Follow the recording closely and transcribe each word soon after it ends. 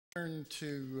Turn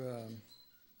to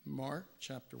Mark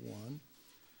chapter 1.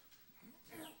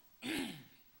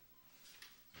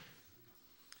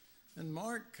 And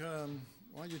Mark,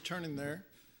 while you're turning there,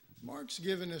 Mark's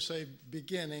given us a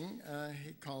beginning.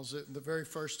 He calls it, the very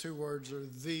first two words are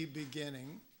the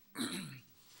beginning.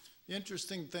 The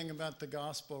interesting thing about the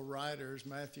gospel writers,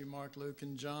 Matthew, Mark, Luke,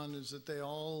 and John, is that they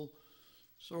all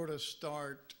sort of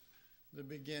start the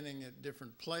beginning at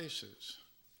different places.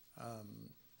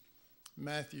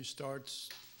 Matthew starts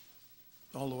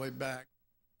all the way back,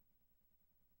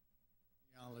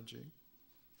 theology.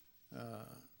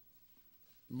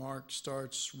 Mark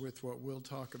starts with what we'll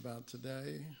talk about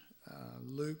today.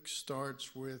 Luke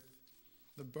starts with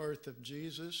the birth of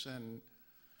Jesus, and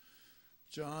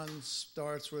John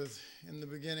starts with, in the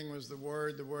beginning was the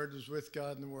Word was with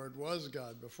God, and the Word was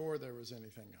God, before there was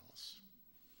anything else.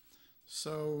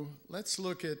 So let's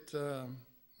look at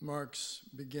Mark's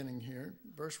beginning here,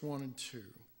 verse 1 and 2.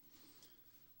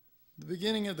 The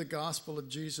beginning of the gospel of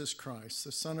Jesus Christ,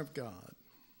 the Son of God.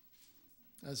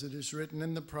 As it is written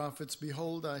in the prophets,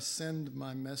 behold, I send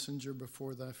my messenger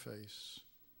before thy face,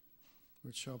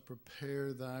 which shall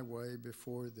prepare thy way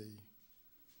before thee.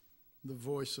 The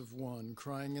voice of one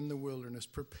crying in the wilderness,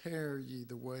 prepare ye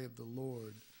the way of the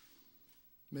Lord,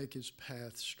 make his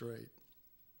path straight.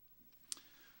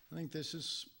 I think this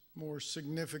is more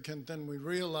significant than we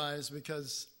realize,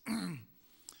 because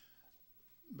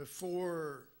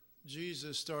before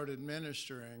Jesus started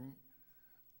ministering,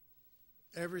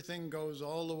 everything goes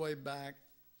all the way back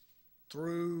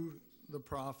through the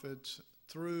prophets,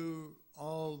 through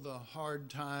all the hard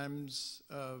times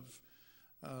of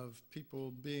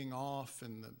people being off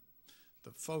and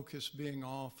the focus being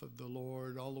off of the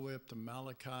Lord, all the way up to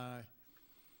Malachi,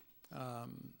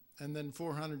 and then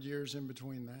 400 years in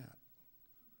between that.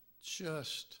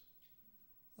 Just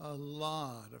a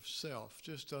lot of self,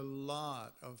 just a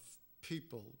lot of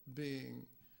people being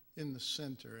in the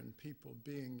center and people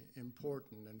being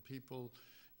important, and people,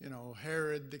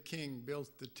 Herod the king built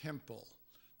the temple,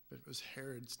 but it was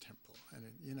Herod's temple. And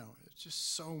it's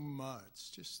just so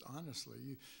much. Just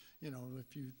honestly,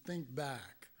 if you think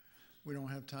back, we don't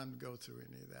have time to go through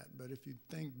any of that, but if you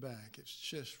think back, it's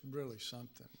just really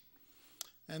something.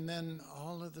 And then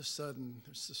all of a sudden,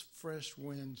 there's this fresh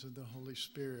winds of the Holy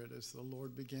Spirit as the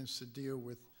Lord begins to deal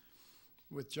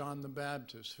with John the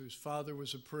Baptist, whose father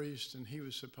was a priest, and he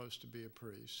was supposed to be a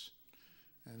priest.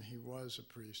 And he was a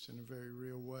priest in a very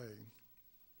real way.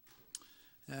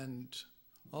 And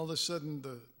all of a sudden,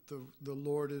 the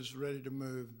Lord is ready to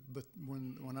move. But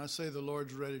when I say the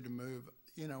Lord's ready to move,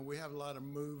 we have a lot of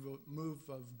moves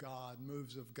of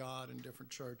God in different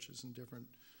churches and different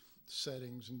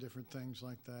settings and different things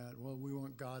like that. Well, we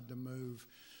want God to move.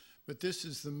 But this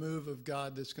is the move of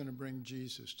God that's going to bring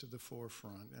Jesus to the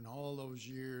forefront. And all those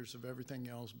years of everything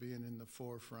else being in the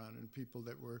forefront, and people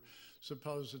that were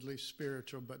supposedly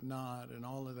spiritual but not, and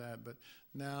all of that. But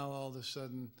now all of a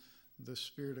sudden, the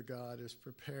Spirit of God is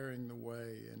preparing the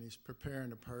way, and he's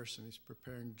preparing a person. He's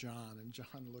preparing John, and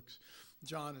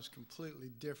John is completely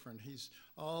different. He's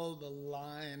all the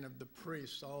line of the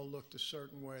priests all looked a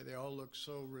certain way. They all look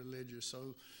so religious,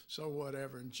 so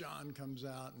whatever. And John comes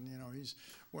out, and he's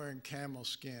wearing camel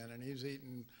skin, and he's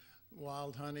eating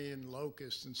wild honey and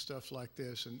locusts and stuff like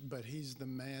this. But he's the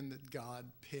man that God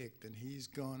picked, and he's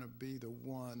going to be the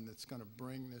one that's going to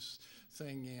bring this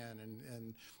thing in.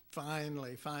 And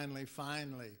finally,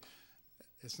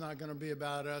 it's not going to be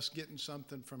about us getting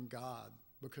something from God,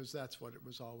 because that's what it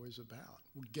was always about.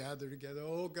 We gather together,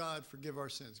 oh God, forgive our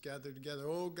sins. Gather together,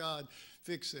 oh God,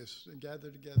 fix this. And gather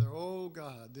together, oh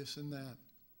God, this and that.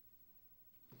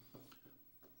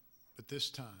 But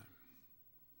this time,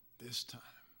 it's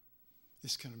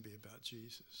going to be about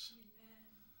Jesus. Amen.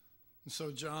 And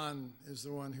so John is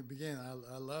the one who began.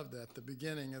 I love that, the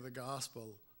beginning of the gospel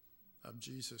of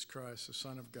Jesus Christ, the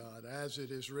Son of God. As it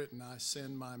is written, I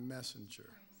send my messenger.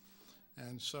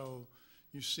 And so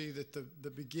you see that the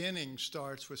beginning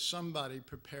starts with somebody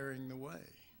preparing the way.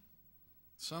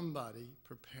 Somebody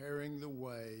preparing the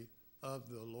way of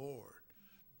the Lord.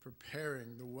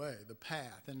 Preparing the way, the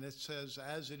path. And it says,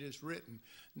 as it is written,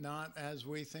 not as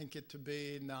we think it to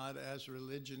be, not as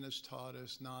religion has taught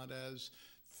us, not as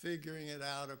figuring it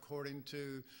out according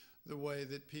to the way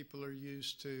that people are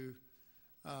used to.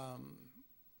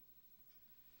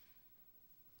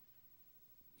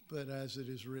 But as it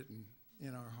is written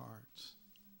in our hearts.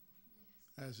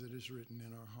 As it is written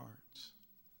in our hearts.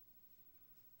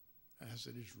 As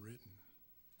it is written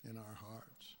in our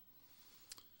hearts.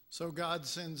 So God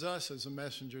sends us as a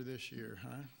messenger this year,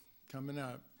 coming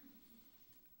up.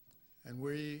 And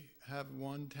we have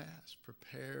one task: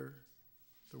 prepare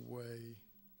the way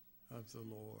of the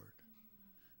Lord.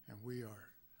 And we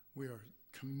are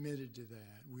committed to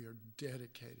that. We are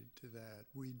dedicated to that.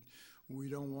 We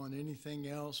don't want anything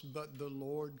else but the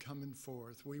Lord coming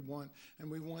forth. We want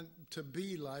to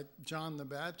be like John the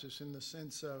Baptist in the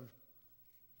sense of,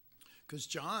 because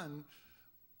John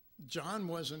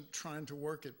wasn't trying to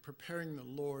work at preparing the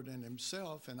Lord in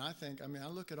himself. And I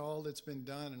look at all that's been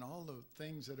done and all the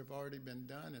things that have already been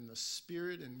done and the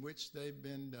spirit in which they've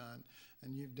been done.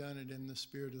 And you've done it in the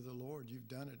Spirit of the Lord. You've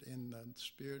done it in the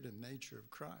spirit and nature of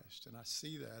Christ. And I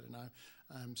see that, and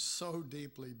I'm so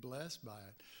deeply blessed by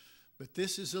it. But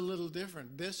this is a little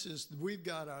different. We've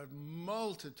got a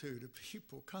multitude of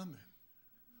people coming.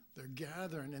 They're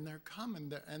gathering, and they're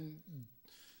coming. And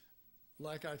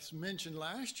like I mentioned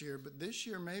last year, but this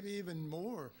year maybe even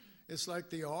more. It's like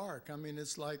the ark. I mean,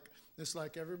 it's like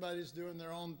everybody's doing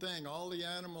their own thing. All the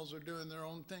animals are doing their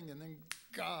own thing, and then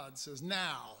God says,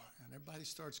 now. And everybody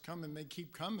starts coming. They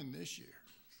keep coming this year.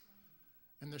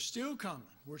 And they're still coming.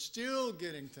 We're still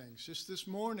getting things just this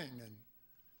morning.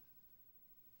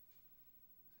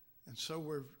 And so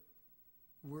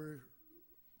we're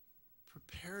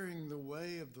preparing the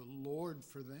way of the Lord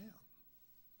for them.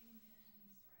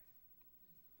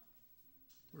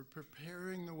 We're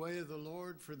preparing the way of the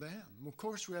Lord for them. Of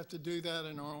course, we have to do that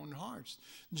in our own hearts,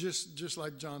 just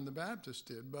like John the Baptist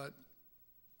did. But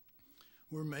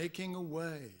we're making a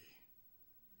way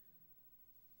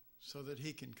so that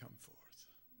he can come forth.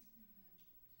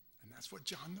 And that's what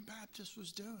John the Baptist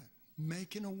was doing,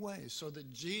 making a way so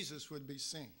that Jesus would be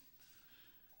seen.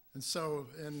 And so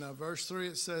in verse 3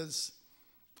 it says,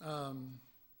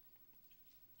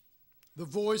 the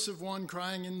voice of one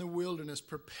crying in the wilderness,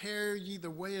 prepare ye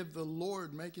the way of the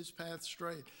Lord, make his path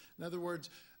straight. In other words,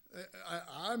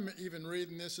 I'm even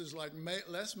reading this as like,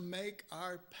 let's make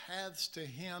our paths to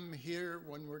him here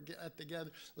when we're together.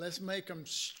 Let's make them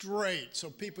straight so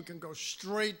people can go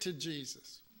straight to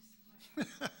Jesus.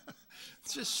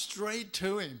 Just straight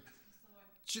to him.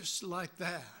 Just like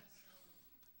that.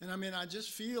 And I just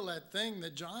feel that thing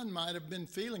that John might have been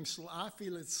feeling. I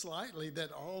feel it slightly that,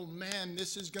 oh man,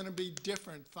 this is going to be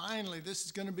different. Finally, this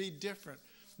is going to be different.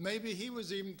 Maybe he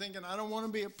was even thinking, I don't want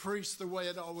to be a priest the way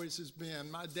it always has been.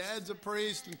 My dad's a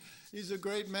priest, and he's a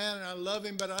great man, and I love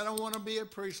him, but I don't want to be a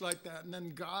priest like that. And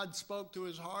then God spoke to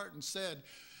his heart and said,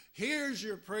 here's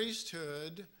your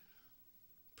priesthood.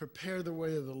 Prepare the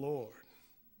way of the Lord.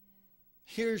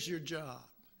 Here's your job.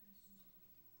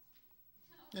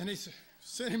 And he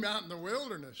sent him out in the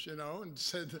wilderness, and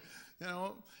said,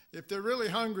 if they're really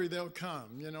hungry, they'll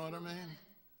come. You know what I mean?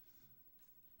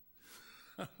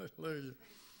 Hallelujah.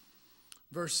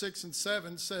 Verse 6 and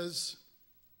 7 says,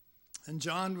 and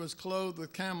John was clothed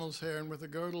with camel's hair and with a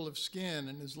girdle of skin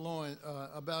in his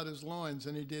about his loins,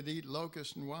 and he did eat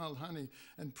locusts and wild honey,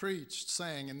 and preached,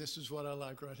 saying, and this is what I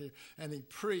like right here, and he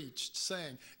preached,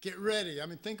 saying, get ready.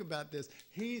 Think about this.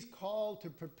 He's called to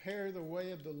prepare the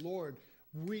way of the Lord.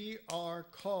 We are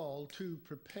called to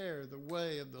prepare the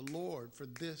way of the Lord for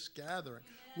this gathering.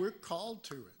 Amen. We're called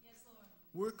to it. Yes, Lord.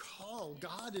 We're called.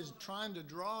 God is trying to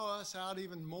draw us out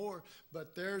even more,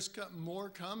 but there's more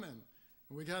coming.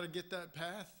 And we got to get that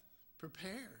path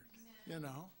prepared, Amen.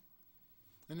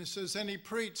 And it says, and he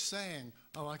preached, saying,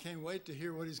 oh, I can't wait to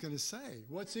hear what he's going to say.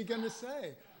 What's he going to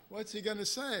say? What's he going to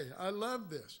say? I love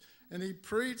this. And he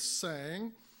preached,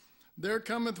 saying, there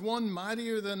cometh one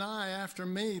mightier than I after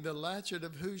me, the latchet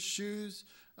of whose shoes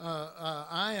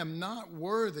I am not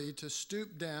worthy to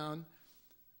stoop down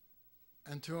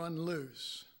and to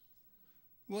unloose.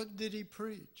 What did he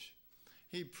preach?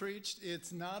 He preached,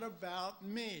 it's not about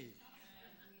me.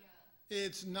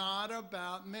 It's not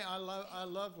about me. I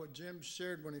love what Jim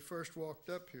shared when he first walked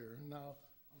up here. Now, I'll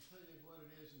tell you what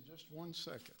it is in just one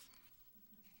second.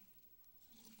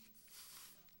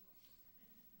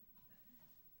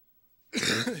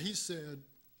 He said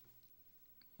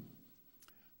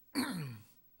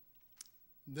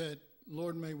that,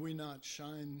 Lord, may we not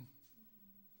shine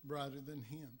brighter than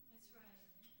him.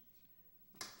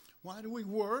 That's right. Why do we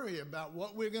worry about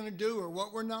what we're going to do or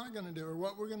what we're not going to do or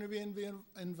what we're going to be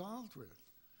involved with?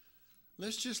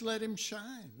 Let's just let him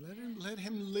shine. Let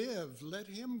him live. Let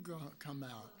him come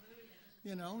out.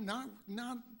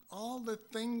 Not all the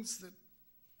things that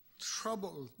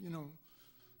trouble,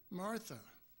 Martha.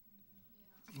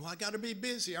 Well, I got to be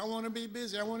busy. I want to be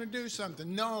busy. I want to do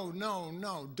something. No.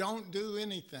 Don't do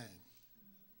anything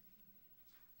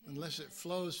unless it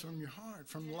flows from your heart,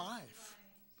 from life.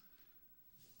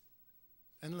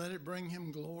 And let it bring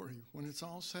him glory. When it's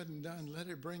all said and done, let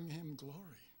it bring him glory.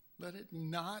 Let it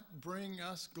not bring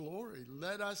us glory.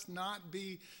 Let us not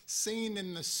be seen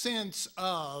in the sense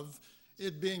of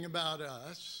it being about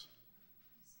us.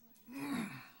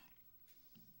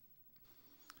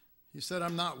 He said,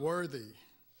 I'm not worthy.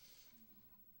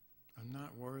 I'm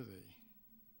not worthy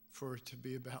for it to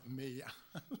be about me.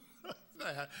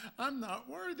 I'm not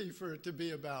worthy for it to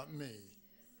be about me.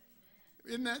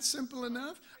 Isn't that simple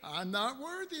enough? I'm not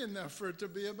worthy enough for it to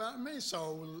be about me,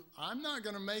 so I'm not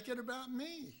going to make it about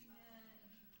me.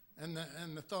 And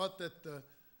the thought that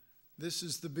this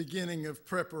is the beginning of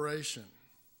preparation.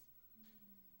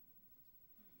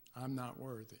 I'm not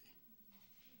worthy.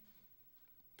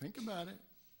 Think about it.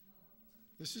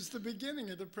 This is the beginning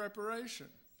of the preparation.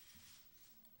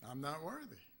 I'm not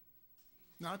worthy.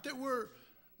 Not that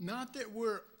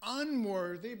we're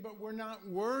unworthy, but we're not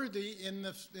worthy in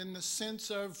the sense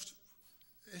of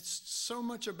it's so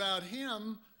much about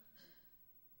him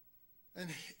and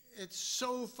it's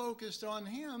so focused on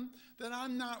him that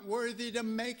I'm not worthy to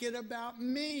make it about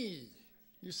me.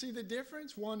 You see the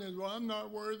difference? One is, well, I'm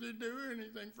not worthy to do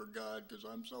anything for God because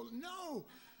I'm so...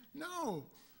 No.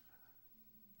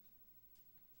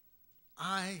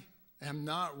 I am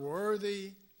not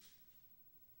worthy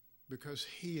because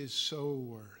he is so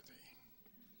worthy.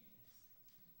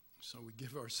 So we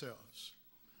give ourselves.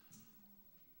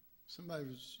 Somebody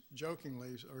was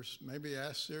jokingly, or maybe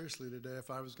asked seriously today if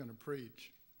I was going to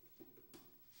preach.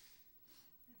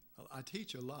 I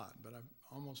teach a lot, but I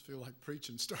almost feel like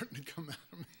preaching's starting to come out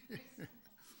of me.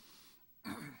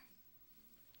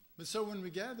 But so when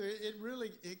we gather,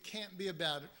 it can't be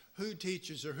about who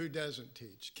teaches or who doesn't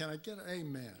teach. Can I get an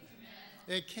amen? Amen.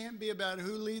 It can't be about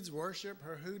who leads worship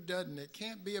or who doesn't. It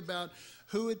can't be about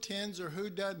who attends or who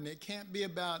doesn't. It can't be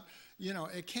about,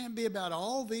 it can't be about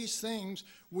all these things.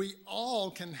 We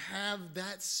all can have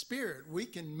that spirit. We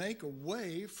can make a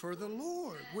way for the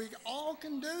Lord. We all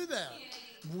can do that.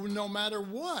 No matter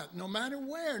what, no matter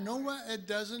where,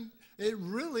 it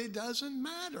really doesn't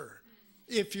matter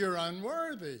if you're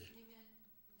unworthy.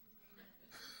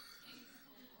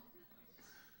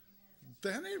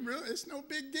 Then it's no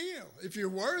big deal. If you're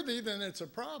worthy, then it's a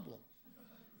problem.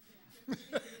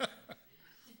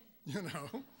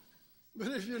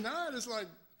 But if you're not, it's like,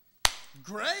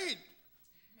 great.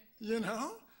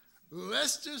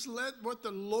 Let's just let what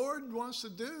the Lord wants to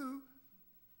do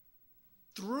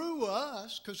through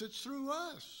us, because it's through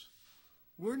us.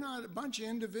 We're not a bunch of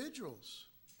individuals.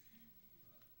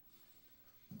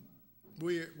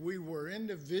 We were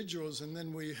individuals, and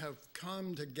then we have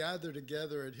come to gather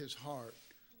together at his heart.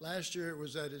 Last year it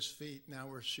was at his feet. Now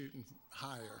we're shooting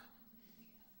higher.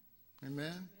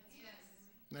 Amen? Yes.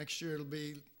 Next year it'll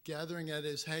be gathering at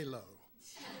his halo.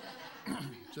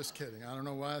 Just kidding. I don't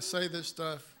know why I say this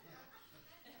stuff.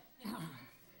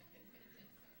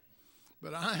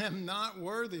 But I am not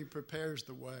worthy prepares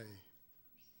the way.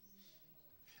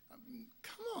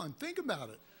 Come on, think about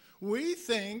it. We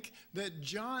think that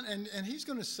John, and he's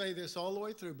going to say this all the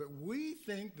way through, but we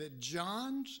think that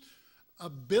John's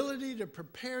ability to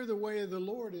prepare the way of the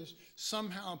Lord is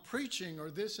somehow preaching or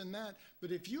this and that.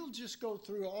 But if you'll just go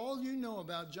through all you know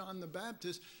about John the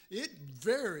Baptist, it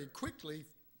very quickly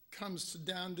comes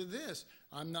down to this.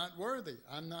 I'm not worthy.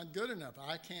 I'm not good enough.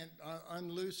 I can't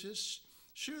unloose his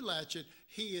shoe latchet.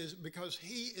 Because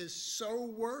he is so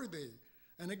worthy.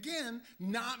 And again,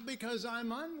 not because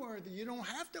I'm unworthy. You don't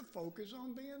have to focus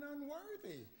on being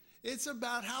unworthy. It's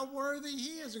about how worthy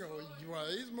he is. Well,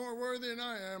 he's more worthy than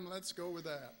I am. Let's go with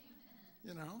that.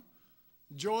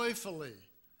 Joyfully,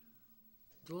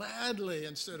 gladly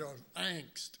instead of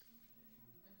angst.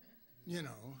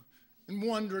 And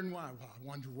wondering why. Well, I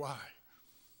wonder why.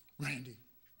 Randy,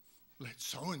 let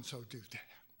so-and-so do that.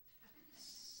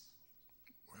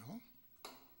 Well,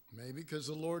 maybe because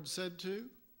the Lord said to.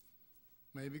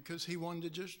 Maybe because he wanted to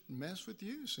just mess with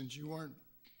you since you weren't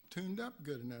tuned up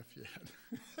good enough yet.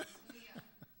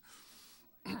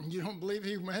 You don't believe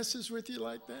he messes with you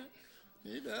like that?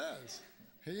 He does.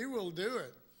 He will do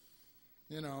it.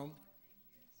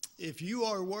 If you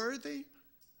are worthy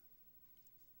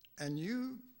and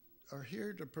you are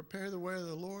here to prepare the way of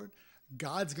the Lord,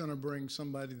 God's going to bring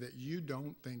somebody that you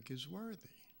don't think is worthy.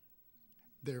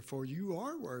 Therefore, you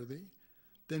are worthy.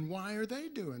 Then why are they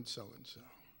doing so and so?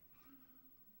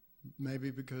 Maybe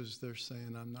because they're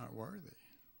saying, I'm not worthy.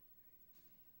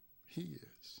 He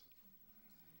is.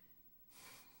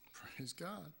 Praise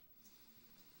God.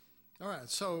 All right,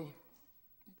 so,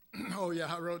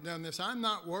 I wrote down this. I'm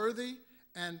not worthy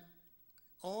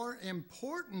or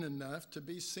important enough to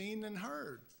be seen and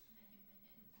heard.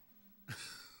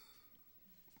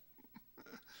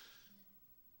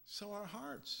 So our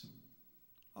hearts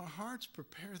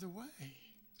prepare the way.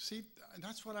 See,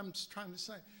 that's what I'm trying to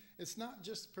say. It's not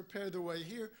just prepare the way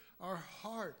here. Our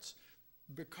hearts,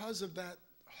 because of that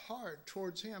heart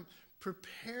towards him,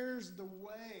 prepares the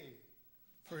way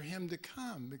for him to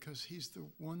come because he's the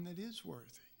one that is worthy.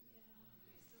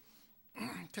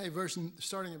 Okay,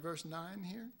 starting at verse 9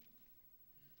 here.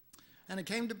 And it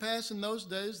came to pass in those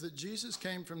days that Jesus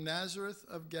came from Nazareth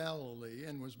of Galilee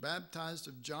and was baptized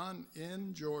of John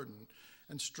in Jordan.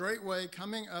 And straightway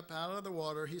coming up out of the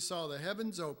water, he saw the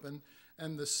heavens open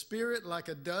and the Spirit like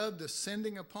a dove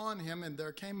descending upon him. And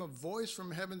there came a voice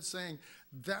from heaven saying,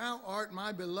 Thou art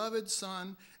my beloved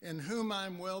Son, in whom I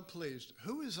am well pleased.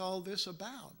 Who is all this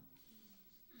about?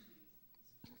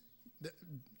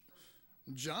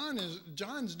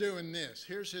 John's doing this.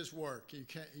 Here's his work. You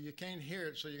can't hear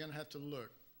it, so you're going to have to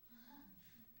look.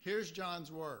 Here's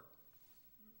John's work.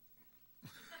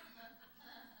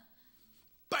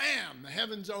 Bam! The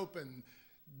heavens open.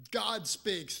 God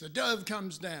speaks. The dove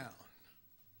comes down.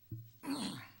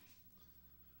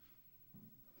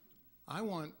 I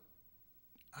want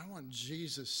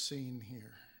Jesus seen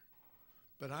here,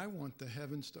 but I want the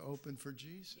heavens to open for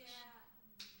Jesus. Yeah.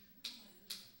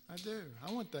 I do.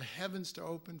 I want the heavens to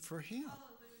open for him.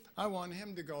 I want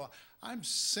him to go, I'm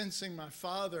sensing my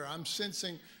Father. I'm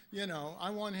sensing, I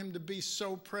want him to be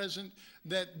so present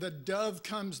that the dove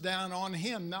comes down on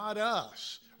him, not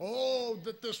us. Oh,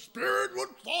 that the Spirit would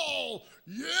fall.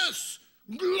 Yes,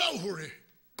 glory.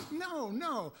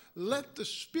 No. Let the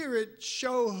Spirit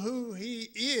show who he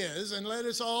is and let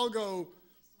us all go,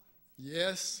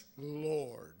 yes,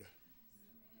 Lord.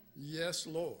 Yes,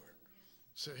 Lord.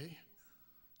 See?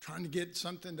 Trying to get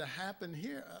something to happen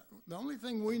here. The only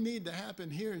thing we need to happen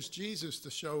here is Jesus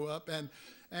to show up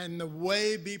and the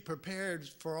way be prepared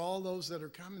for all those that are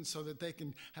coming so that they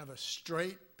can have a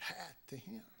straight path to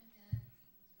him.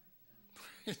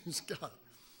 Praise God.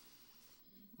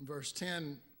 Verse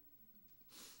 10,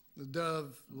 the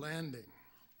dove landing.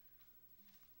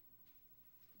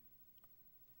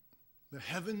 The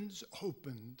heavens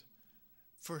opened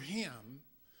for him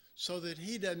so that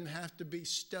he doesn't have to be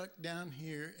stuck down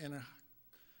here in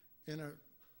a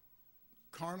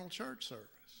carnal church service.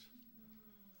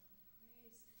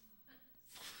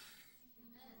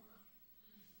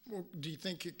 Well, do you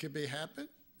think it could happen?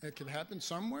 It could happen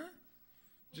somewhere?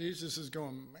 Jesus is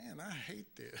going, man, I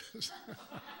hate this.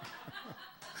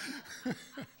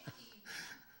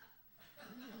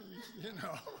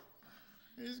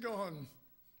 He's going,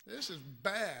 this is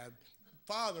bad.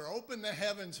 Father, open the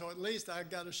heavens so at least I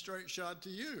got a straight shot to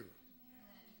you.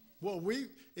 Well,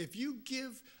 if you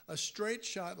give a straight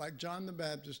shot like John the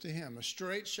Baptist to him, a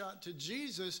straight shot to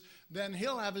Jesus, then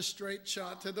he'll have a straight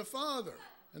shot to the Father.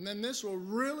 And then this will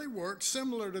really work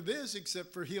similar to this,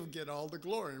 except for he'll get all the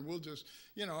glory. And we'll just,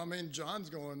 John's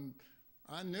going,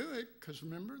 I knew it, because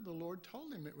remember, the Lord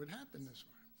told him it would happen this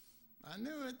way. I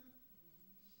knew it.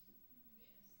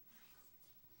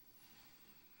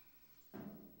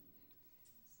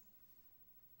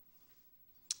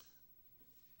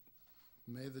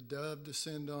 May the dove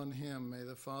descend on him. May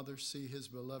the Father see his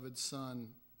beloved Son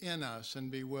in us and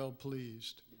be well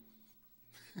pleased.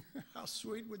 How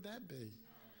sweet would that be?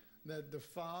 That the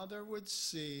Father would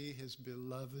see his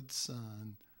beloved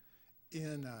Son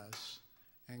in us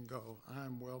and go,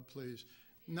 I'm well pleased.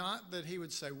 Not that he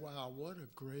would say, wow, what a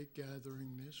great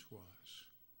gathering this was.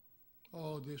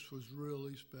 Oh, this was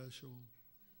really special.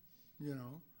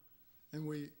 And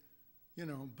we,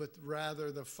 but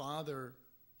rather the Father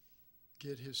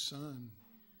get his Son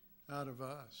out of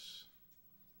us.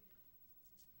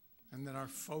 And that our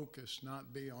focus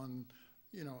not be on,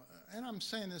 and I'm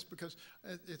saying this because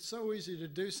it's so easy to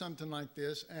do something like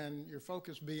this and your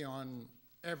focus be on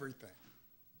everything.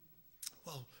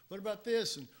 Well, what about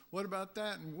this and what about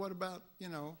that and what about,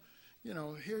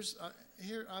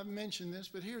 here I've mentioned this,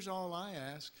 but here's all I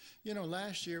ask.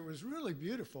 Last year it was really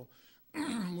beautiful.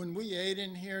 When we ate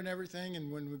in here and everything,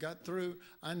 and when we got through,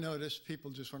 I noticed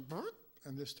people just went,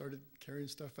 and just started carrying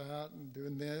stuff out and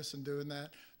doing this and doing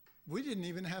that. We didn't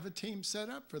even have a team set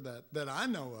up for that I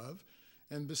know of.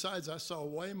 And besides, I saw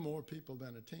way more people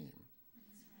than a team.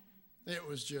 It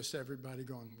was just everybody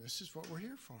going, this is what we're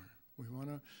here for.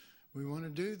 We want to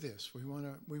do this. We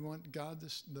want God,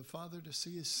 the Father, to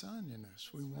see his Son in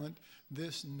us. We want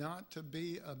this not to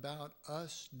be about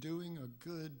us doing a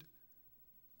good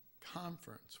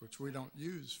conference, which we don't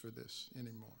use for this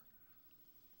anymore.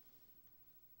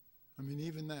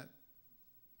 Even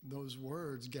those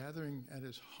words, gathering at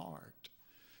his heart.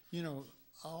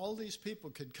 All these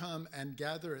people could come and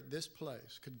gather at this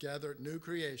place, could gather at New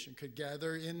Creation, could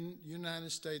gather in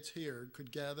United States here,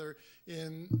 could gather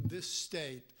in this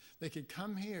state. They could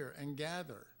come here and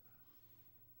gather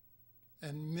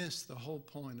and miss the whole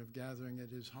point of gathering at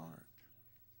his heart.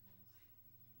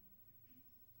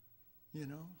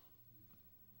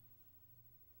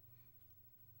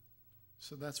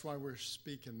 So that's why we're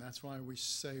speaking. That's why we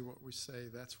say what we say.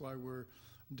 That's why we're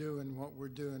doing what we're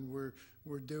doing.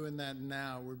 We're doing that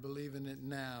now. We're believing it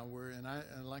now.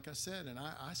 And like I said,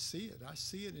 I see it. I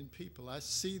see it in people. I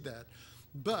see that.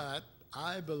 But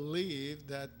I believe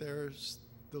that there's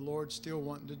the Lord still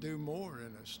wanting to do more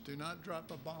in us. Do not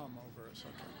drop a bomb over us,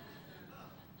 okay?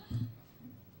 I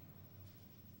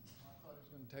thought it was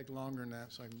going to take longer than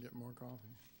that so I can get more coffee.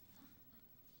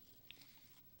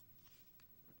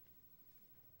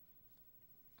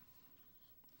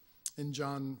 In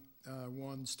John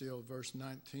 1 still, verse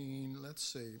 19, let's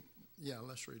see. Yeah,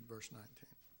 let's read verse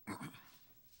 19.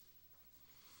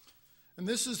 And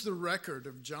this is the record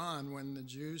of John when the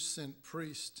Jews sent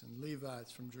priests and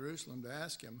Levites from Jerusalem to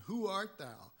ask him, "Who art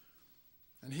thou?"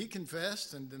 And he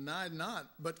confessed and denied not,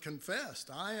 but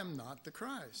confessed, "I am not the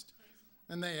Christ."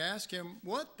 And they asked him,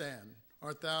 "What then?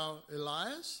 Art thou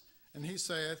Elias?" And he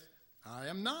saith, "I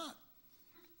am not."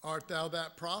 "Art thou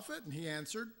that prophet?" And he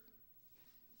answered,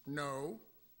 "No."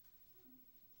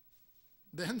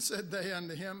 Then said they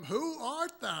unto him, "Who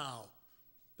art thou?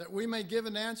 That we may give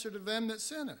an answer to them that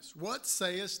sent us. What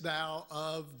sayest thou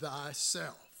of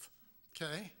thyself?"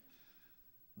 Okay?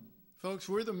 Folks,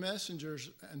 we're the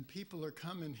messengers, and people are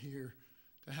coming here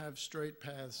to have straight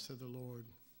paths to the Lord.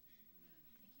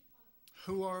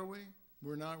 Who are we?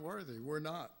 We're not worthy. We're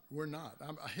not.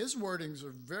 His wordings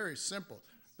are very simple.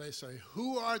 They say,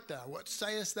 "Who art thou? What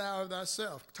sayest thou of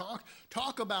thyself?"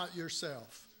 Talk about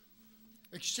yourself.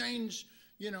 Exchange,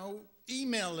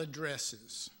 email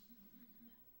addresses.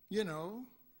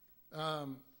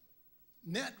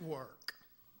 Network.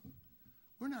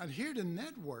 We're not here to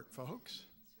network, folks.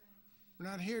 We're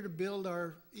not here to build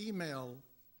our email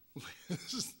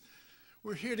list.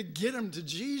 We're here to get them to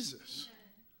Jesus.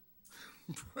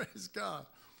 Praise God.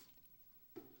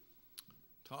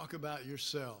 Talk about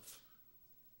yourself.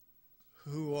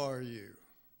 Who are you?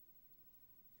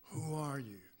 Who are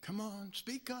you? Come on,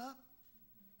 speak up.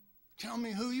 Tell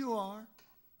me who you are.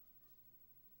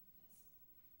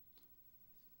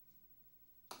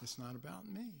 It's not about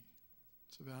me.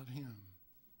 It's about him.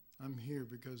 I'm here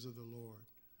because of the Lord.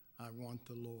 I want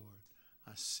the Lord.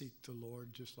 I seek the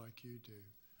Lord just like you do.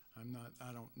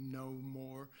 I don't know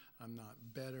more. I'm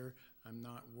not better. I'm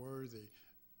not worthy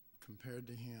compared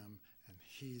to him, and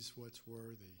he's what's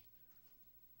worthy.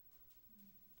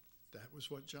 That was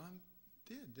what John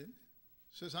did, didn't it?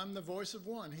 Says, "I'm the voice of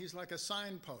one." He's like a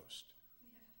signpost.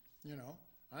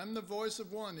 I'm the voice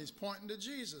of one. He's pointing to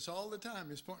Jesus all the time.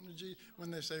 He's pointing to Jesus.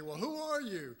 When they say, "Well, who are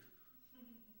you?"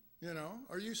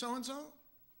 Are you so-and-so?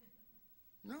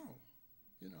 No.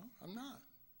 I'm not.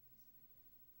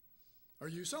 Are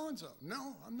you so-and-so?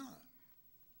 No, I'm not.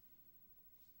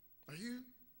 Are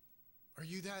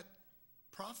you that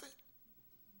prophet?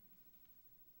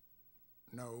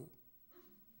 No.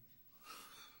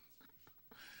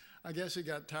 I guess he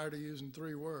got tired of using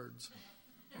 3 words.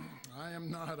 I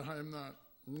am not.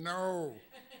 No.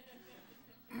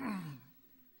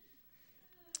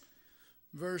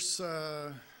 Verse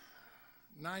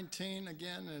 19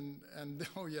 again, and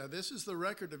oh yeah, this is the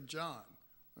record of John.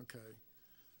 Okay.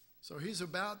 So he's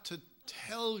about to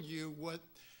tell you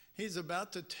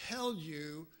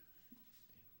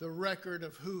the record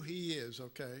of who he is,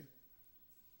 okay?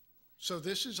 So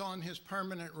this is on his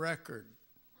permanent record.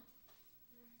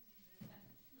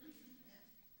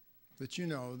 That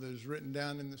that is written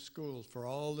down in the schools for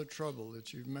all the trouble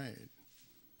that you've made.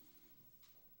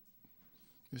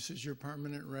 This is your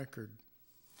permanent record.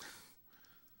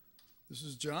 This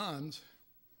is John's,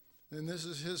 and this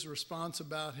is his response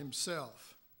about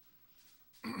himself.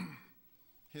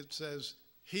 It says,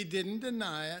 he didn't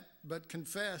deny it, but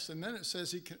confessed. And then it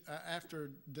says after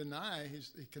deny,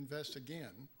 he confessed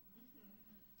again.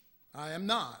 I am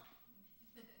not.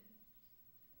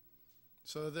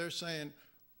 So they're saying,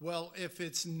 well, if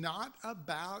it's not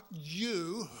about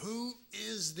you, who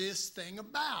is this thing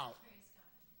about?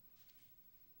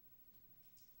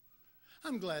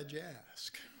 I'm glad you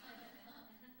asked.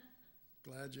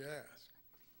 Glad you asked.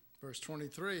 Verse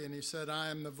 23, and he said, "I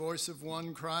am the voice of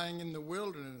one crying in the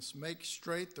wilderness, make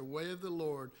straight the way of the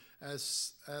Lord,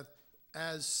 as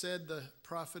said the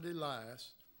prophet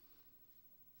Elias.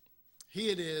 He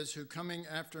it is who coming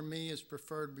after me is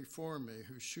preferred before me,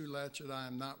 whose shoe latchet I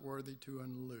am not worthy to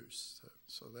unloose."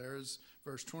 So there's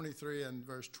verse 23 and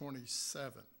verse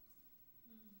 27.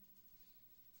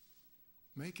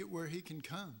 Make it where he can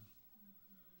come.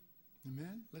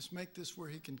 Amen? Let's make this where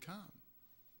he can come.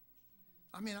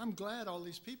 I'm glad all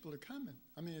these people are coming.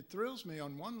 It thrills me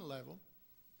on one level,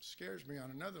 scares me on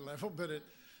another level,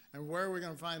 and where are we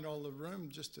going to find all the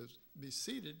room just to be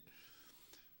seated?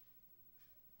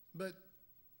 But,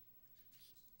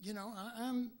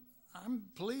 I'm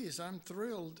pleased, I'm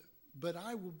thrilled, but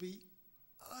I will be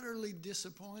utterly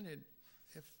disappointed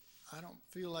if I don't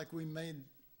feel like we made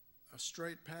a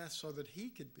straight path so that he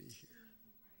could be here.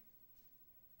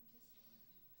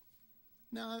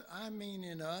 Now, I mean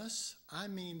in us, I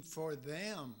mean for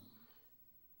them,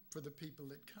 for the people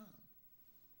that come.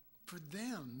 For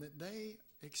them, that they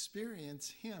experience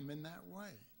him in that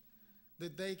way.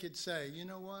 That they could say, you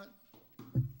know what?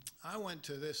 I went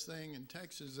to this thing in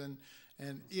Texas and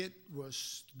it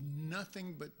was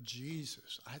nothing but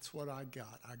Jesus. That's what I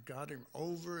got. I got him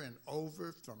over and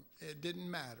over it didn't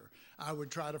matter. I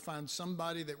would try to find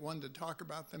somebody that wanted to talk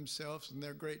about themselves and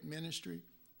their great ministry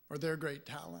or their great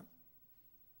talent.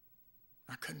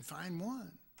 I couldn't find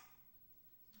one.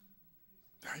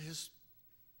 It's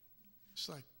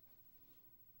like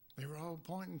they were all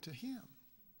pointing to him.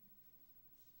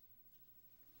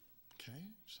 Okay,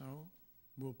 so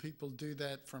will people do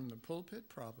that from the pulpit?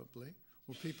 Probably.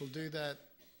 Will people do that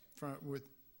with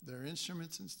their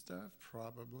instruments and stuff?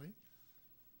 Probably.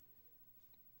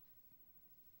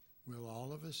 Will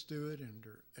all of us do it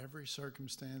under every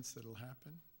circumstance that'll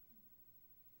happen?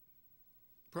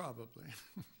 Probably.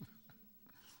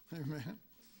 Amen.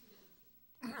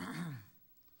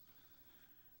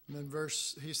 And then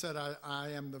he said, I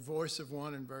am the voice of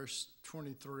one in verse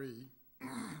 23.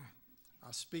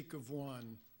 I speak of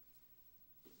one.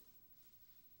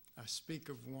 I speak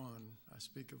of one. I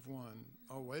speak of one.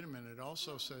 Oh, wait a minute. It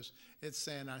also says, it's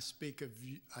saying I speak of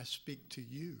you, I speak to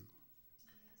you.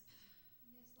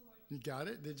 You got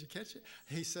it? Did you catch it?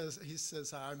 He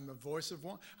says, I'm the voice of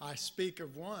one. I speak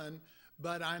of one,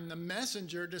 but I'm the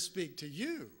messenger to speak to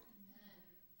you.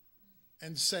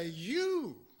 And say,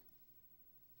 you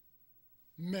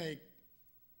make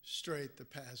straight the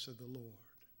paths of the Lord.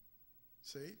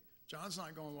 See? John's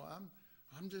not going, well,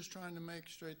 I'm just trying to make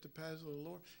straight the paths of the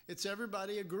Lord. It's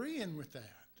everybody agreeing with that.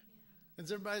 Yeah.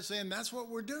 It's everybody saying, that's what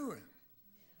we're doing.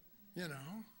 Yeah. You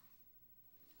know?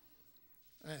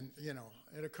 And,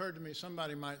 it occurred to me,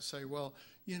 somebody might say, well,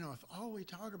 if all we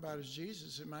talk about is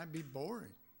Jesus, it might be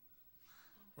boring.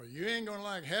 Well, you ain't going to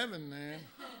like heaven, man.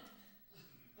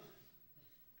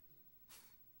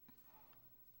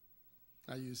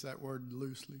 I use that word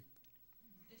loosely.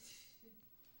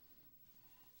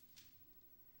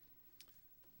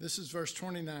 This is verse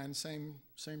 29, same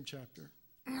chapter.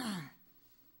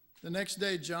 The next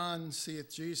day John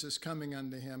seeth Jesus coming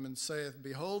unto him, and saith,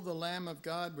 Behold the Lamb of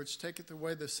God, which taketh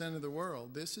away the sin of the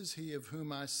world. This is he of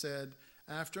whom I said,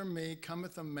 After me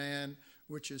cometh a man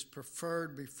which is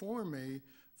preferred before me,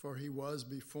 for he was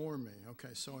before me.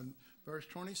 Okay, so in verse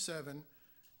 27,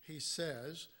 he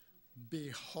says,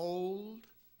 Behold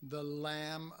the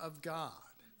Lamb of God.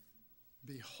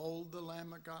 Behold the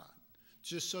Lamb of God.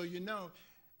 Just so you know,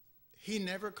 he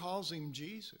never calls him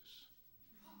Jesus.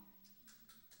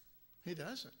 He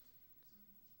doesn't.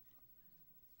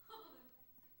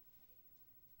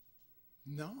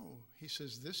 No, he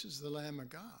says, this is the Lamb of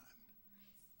God.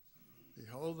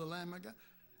 Behold the Lamb of God.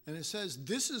 And it says,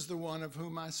 this is the one of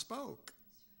whom I spoke.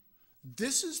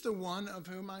 This is the one of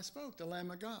whom I spoke, the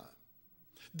Lamb of God.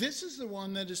 This is the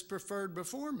one that is preferred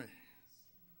before me.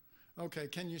 Okay,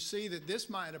 can you see that this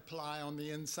might apply on the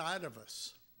inside of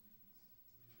us?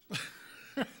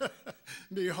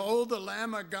 Behold the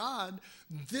Lamb of God.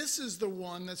 This is the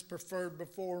one that's preferred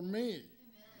before me.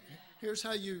 Here's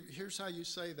how you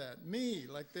say that. Me,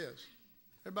 like this.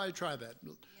 Everybody try that.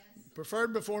 Yes.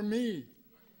 Preferred before me.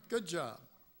 Good job.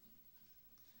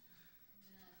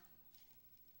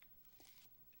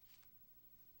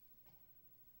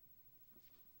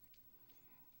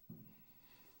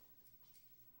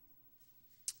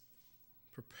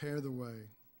 Prepare the way.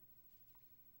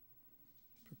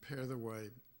 Prepare the way.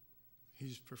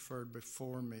 He's preferred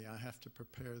before me. I have to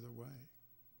prepare the way.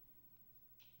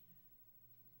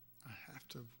 I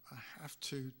have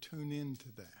to tune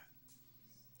into that.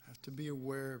 I have to be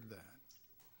aware of that.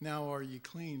 Now are ye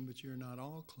clean, but you're not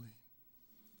all clean.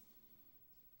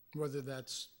 Whether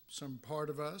that's some part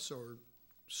of us or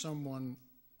someone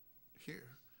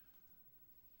here.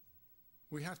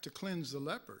 We have to cleanse the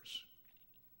lepers.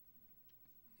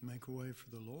 Make a way for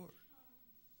the Lord.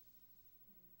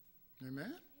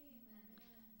 Amen?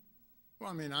 Well,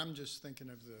 I mean, I'm just thinking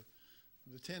of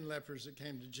the 10 lepers that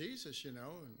came to Jesus, and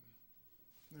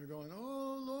they're going,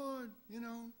 oh, Lord,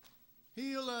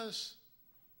 heal us.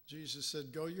 Jesus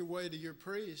said, go your way to your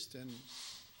priest and,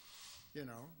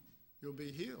 you'll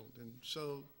be healed. And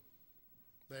so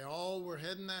they all were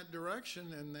heading that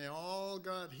direction and they all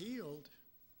got healed.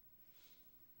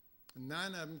 And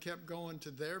 9 of them kept going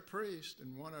to their priest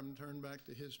and 1 of them turned back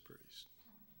to his priest,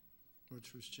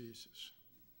 which was Jesus.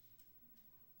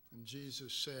 And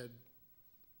Jesus said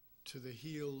to the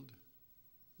healed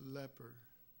leper,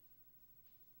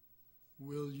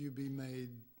 will you be made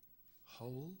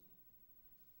whole?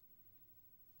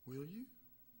 Will you?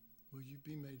 Will you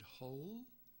be made whole?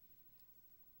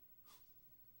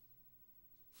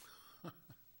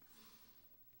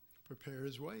 Prepare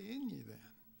his way in you then.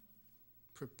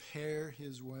 Prepare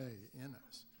his way in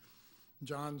us.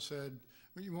 John said,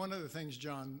 one of the things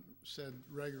John said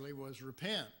regularly was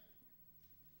repent.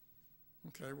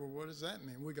 Okay, well, what does that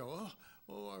mean? We go,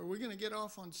 oh, are we going to get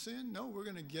off on sin? No, we're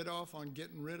going to get off on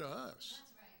getting rid of us.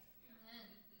 That's right.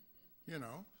 Amen. You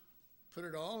know, put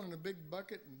it all in a big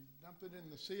bucket and dump it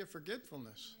in the sea of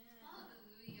forgetfulness.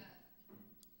 Hallelujah.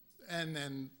 And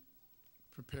then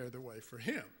prepare the way for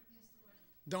him. Yes,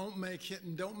 Lord.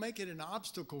 Don't make it an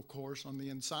obstacle course on the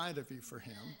inside of you for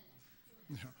him.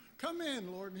 You know, come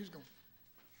in, Lord, and he's going.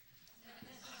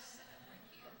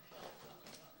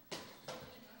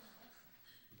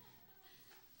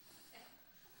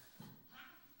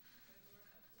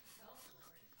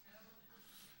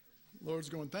 Lord's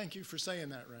going, thank you for saying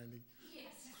that, Randy.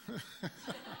 Yes.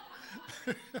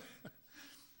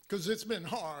 Because it's been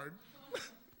hard.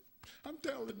 I'm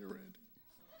telling you,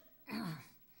 Randy.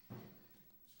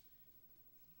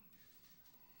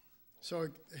 So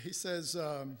he says,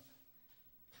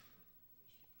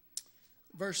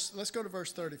 let's go to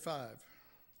verse 35.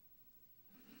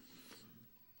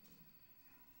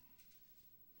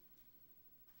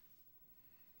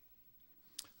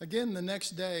 Again, the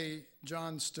next day,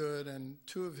 John stood and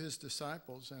two of his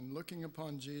disciples, and looking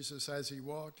upon Jesus as he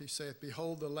walked, he saith,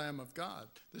 behold the Lamb of God.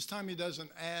 This time he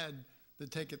doesn't add that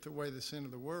taketh away the sin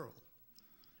of the world.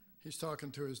 He's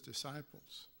talking to his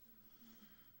disciples.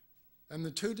 And the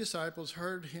two disciples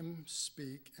heard him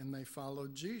speak, and they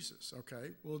followed Jesus.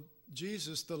 Okay, well,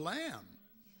 Jesus, the Lamb.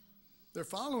 They're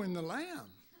following the Lamb.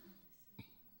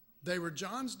 They were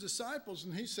John's disciples,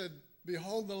 and he said,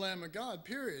 behold the Lamb of God,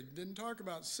 period. Didn't talk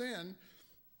about sin.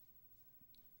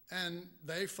 And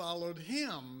they followed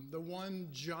him, the one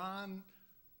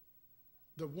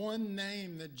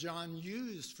name that John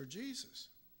used for Jesus.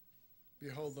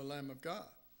 Behold the Lamb of God.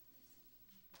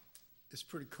 It's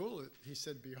pretty cool that he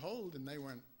said, behold, and they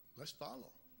went, let's follow.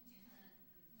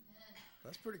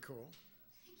 That's pretty cool.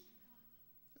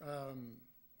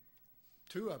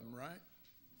 Two of them, right?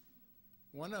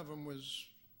 One of them was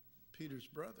Peter's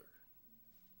brother.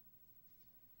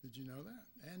 Did you know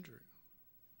that? Andrew,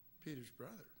 Peter's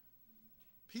brother.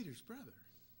 Peter's brother.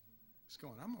 He's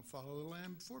going, I'm going to follow the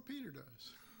Lamb before Peter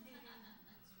does.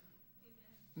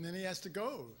 And then he has to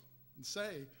go and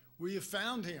say, we have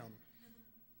found him.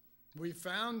 We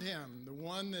found him, the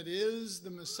one that is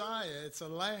the Messiah. It's a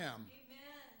lamb. Amen.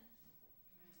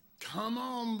 Come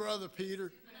on, Brother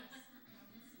Peter.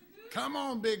 Come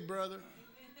on, big brother.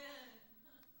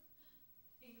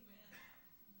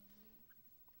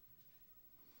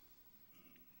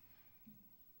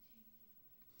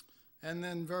 And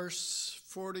then verse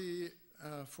 40,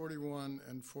 41,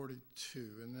 and 42,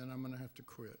 and then I'm going to have to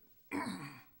quit.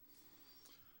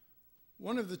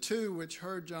 One of the two which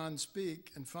heard John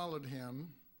speak and followed him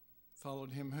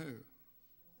who?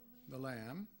 The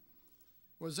Lamb,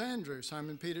 was Andrew,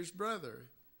 Simon Peter's brother.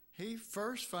 He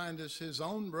first findeth his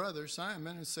own brother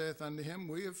Simon, and saith unto him,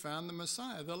 we have found the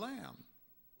Messiah, the Lamb,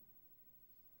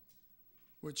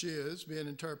 which is, being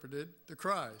interpreted, the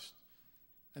Christ.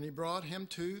 And he brought him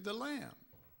to the Lamb.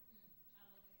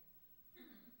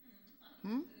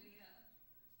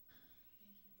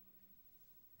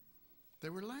 They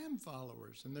were lamb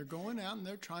followers, and they're going out and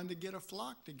they're trying to get a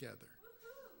flock together,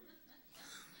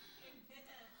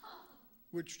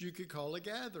 which you could call a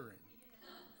gathering.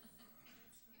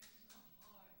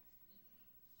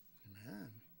 Amen.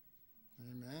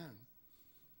 Amen.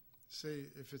 See,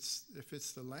 if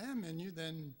it's the Lamb in you,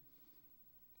 then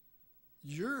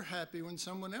you're happy when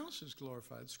someone else is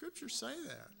glorified. Scriptures say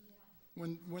that.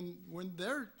 When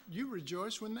you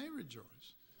rejoice when they rejoice.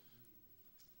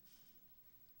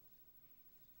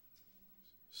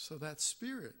 So that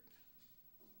spirit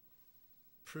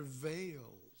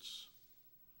prevails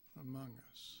among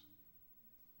us.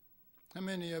 How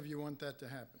many of you want that to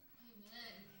happen?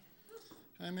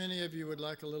 Amen. How many of you would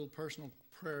like a little personal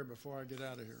prayer before I get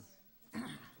out of here?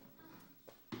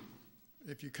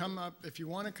 If you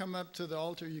want to come up to the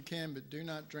altar, you can, but do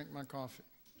not drink my coffee.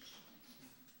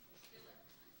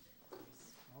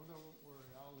 Oh, don't worry,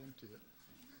 I'll empty it.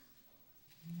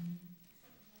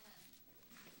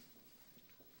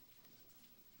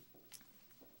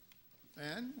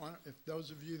 And if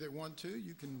those of you that want to,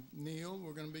 you can kneel.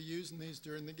 We're going to be using these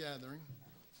during the gathering.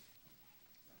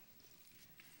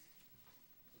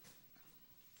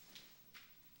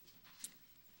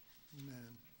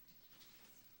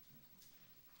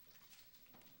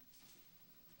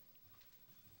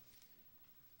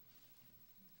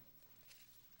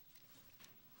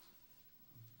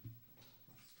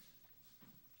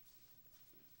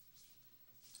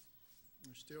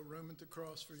 There's still room at the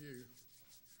cross for you.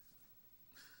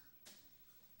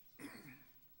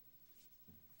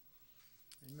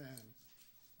 Amen.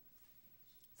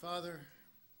 Father,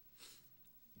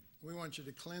 we want you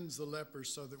to cleanse the lepers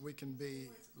so that we can be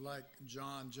like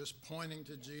John, just pointing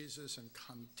to Jesus and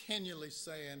continually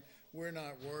saying, we're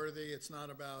not worthy. It's not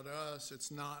about us. It's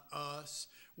not us.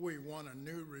 We want a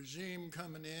new regime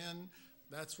coming in.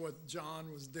 That's what John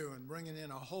was doing, bringing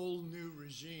in a whole new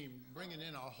regime, bringing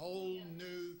in a whole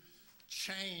new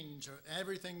change.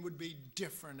 Everything would be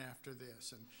different after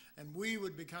this. And we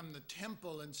would become the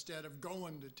temple instead of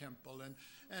going to temple.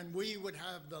 And we would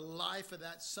have the life of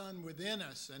that Son within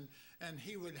us. And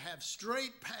he would have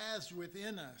straight paths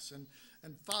within us.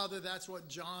 And Father, that's what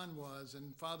John was.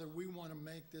 And Father, we want to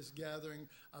make this gathering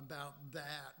about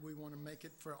that. We want to make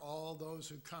it for all those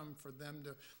who come, for them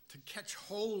to catch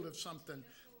hold of something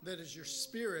that is your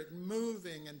Spirit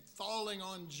moving and falling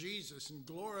on Jesus and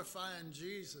glorifying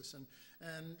Jesus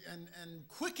and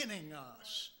quickening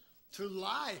us to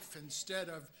life instead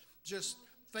of just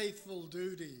faithful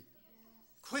duty,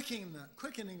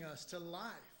 quickening us to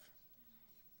life.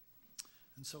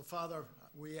 And so, Father,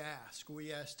 we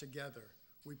ask together,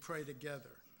 we pray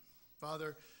together.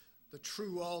 Father, the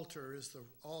true altar is the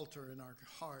altar in our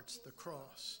hearts, the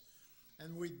cross.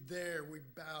 And we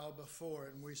bow before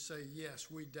it and we say,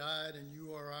 yes, we died and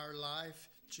you are our life,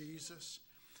 Jesus.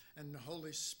 And the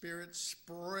Holy Spirit,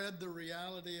 spread the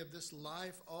reality of this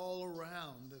life all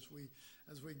around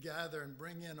as we gather and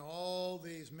bring in all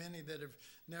these, many that have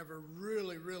never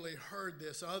really heard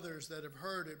this, others that have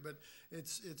heard it, but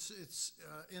it's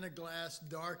in a glass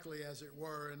darkly, as it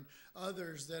were, and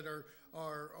others that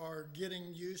are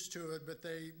getting used to it, but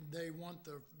they want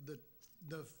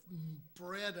the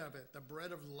bread of it, the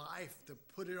bread of life, to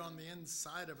put it on the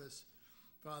inside of us,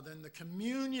 Father, and the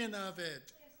communion of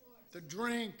it. The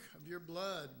drink of your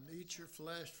blood, eat your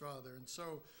flesh, Father. And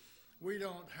so we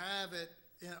don't have it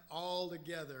all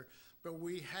together, but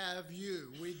we have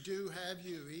you. We do have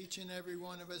you. Each and every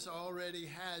one of us already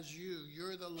has you.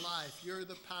 You're the life. You're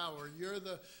the power. You're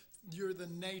the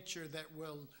nature that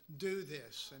will do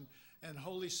this. And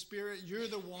Holy Spirit, you're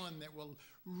the one that will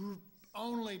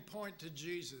only point to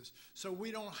Jesus. So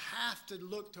we don't have to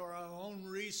look to our own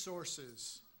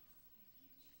resources.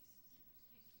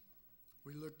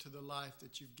 We look to the life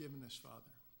that you've given us, Father.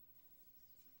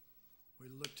 We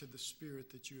look to the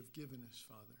Spirit that you have given us,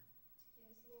 Father.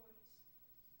 Yes, Lord.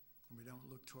 And we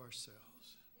don't look to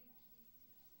ourselves.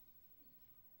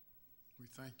 We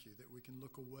thank you that we can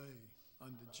look away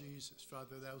unto Jesus.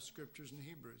 Father, those scriptures in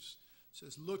Hebrews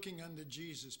says looking unto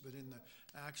Jesus, but in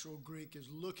the actual Greek is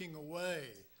looking away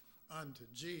unto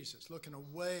Jesus, looking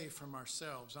away from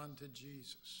ourselves unto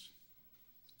Jesus.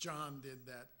 John did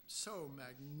that so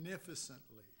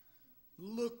magnificently.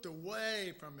 Looked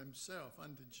away from himself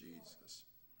unto Jesus.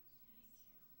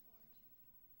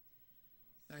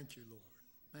 Thank you, Lord.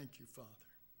 Thank you, Father.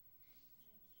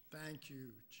 Thank you,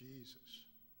 Jesus.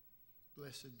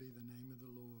 Blessed be the name of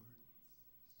the Lord.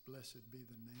 Blessed be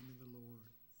the name of the Lord.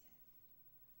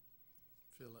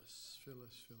 Fill us, fill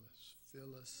us, fill us.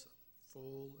 Fill us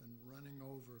full and running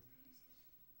over.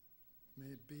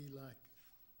 May it be like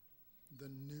the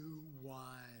new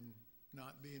wine,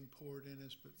 not being poured in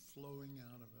us, but flowing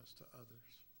out of us to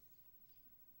others.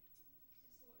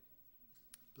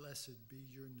 Blessed be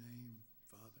your name,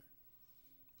 Father.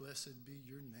 Blessed be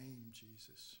your name,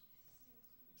 Jesus.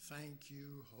 Thank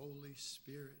you, Holy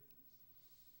Spirit.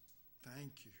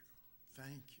 Thank you,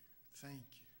 thank you, thank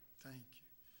you, thank you.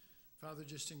 Father,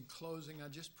 just in closing, I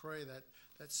just pray that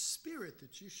spirit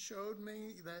that you showed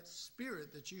me,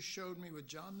 with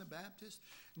John the Baptist,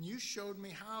 and you showed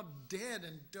me how dead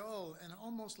and dull and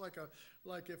almost like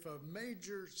if a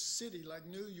major city like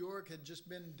New York had just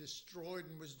been destroyed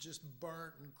and was just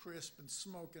burnt and crisp and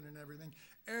smoking and everything.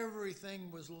 Everything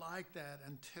was like that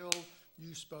until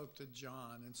you spoke to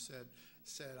John and said,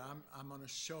 I'm going to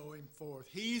show him forth.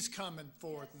 He's coming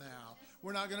forth now.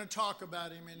 We're not going to talk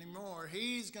about him anymore.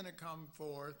 He's going to come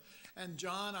forth. And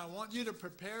John, I want you to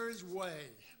prepare his way.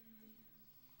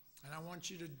 And I want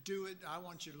you to do it. I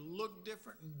want you to look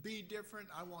different and be different.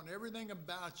 I want everything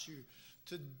about you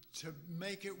to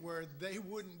make it where they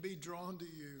wouldn't be drawn to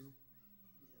you,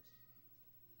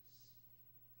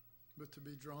 but to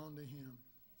be drawn to him.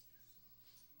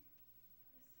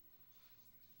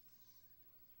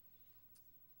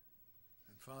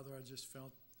 Father, I just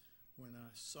felt, when I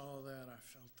saw that, I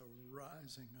felt the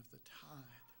rising of the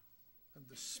tide of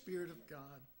the Spirit of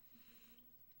God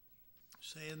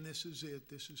saying, this is it,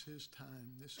 this is his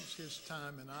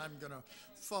time, and I'm going to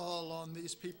fall on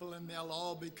these people, and they'll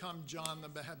all become John the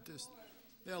Baptist.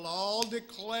 They'll all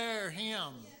declare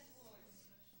him.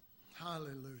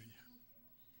 Hallelujah.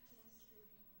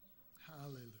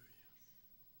 Hallelujah.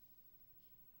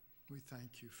 We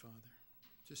thank you, Father.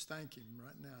 Just thank him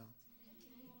right now.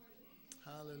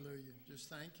 Hallelujah. Just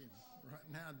thank him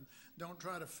right now. Don't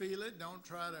try to feel it. Don't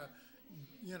try to,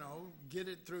 get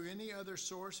it through any other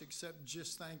source except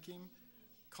just thank him.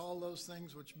 Call those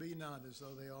things which be not as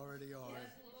though they already are.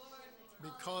 Yes,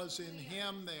 Lord. Because in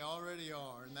him they already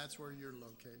are, and that's where you're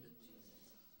located.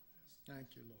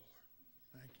 Thank you, Lord.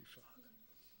 Thank you, Father.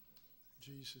 In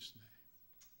Jesus' name.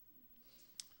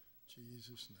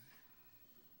 Jesus' name.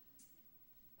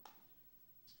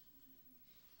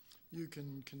 You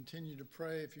can continue to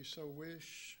pray if you so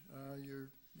wish. You're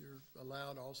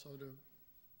allowed also to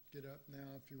get up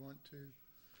now if you want to.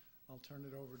 I'll turn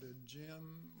it over to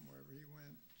Jim, wherever he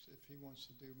went, if he wants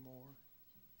to do more.